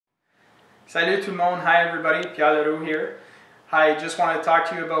Salut tout le monde. Hi everybody, Pierre Leroux here. Hi, just want to talk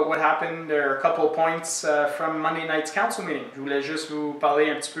to you about what happened. There are a couple of points from Monday night's council meeting. Je voulais juste vous parler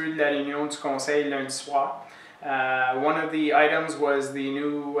un petit peu de la réunion du Conseil lundi soir. One of the items was the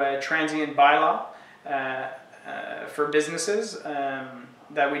new transient bylaw for businesses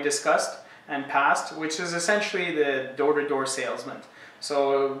that we discussed and passed, which is essentially the door-to-door salesman.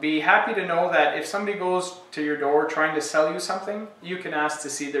 So be happy to know that if somebody goes to your door trying to sell you something, you can ask to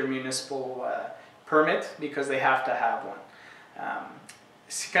see their municipal permit because they have to have one.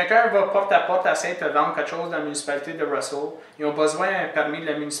 Si quelqu'un va porte à porte essayer de te vendre quelque chose dans la municipalité de Russell, ils ont besoin d'un permis de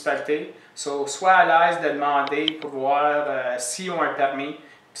la municipalité. So, sois à l'aise de demander pour voir s'ils ont un permis.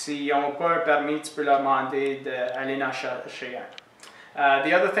 S'ils n'ont pas un permis, tu peux leur demander d'aller en chercher un.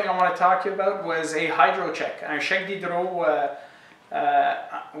 The other thing I want to talk to you about was a hydro check, un chèque d'hydro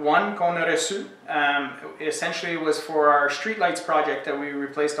one qu'on a reçu. Essentially it was for our streetlights project that we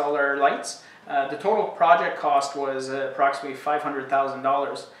replaced all our lights. The total project cost was approximately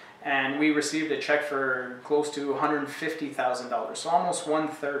 $500,000 and we received a check for close to $150,000, so almost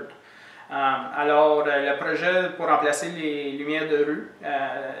one-third. Alors, le projet pour remplacer les lumières de rue,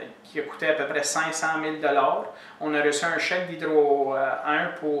 qui a coûté à peu près $500 000, on a reçu un chèque d'Hydro 1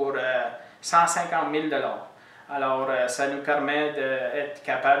 pour $150 000. Alors, ça nous permet d'être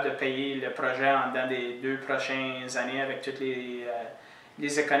capable de payer le projet dans les 2 prochaines années avec toutes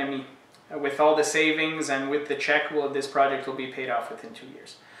les économies. With all the savings and with the check, this project will be paid off within 2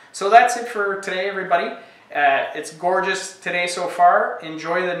 years. So that's it for today, everybody. It's gorgeous today so far.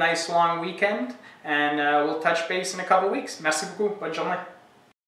 Enjoy the nice long weekend, and we'll touch base in a couple of weeks. Merci beaucoup. Bonne journée.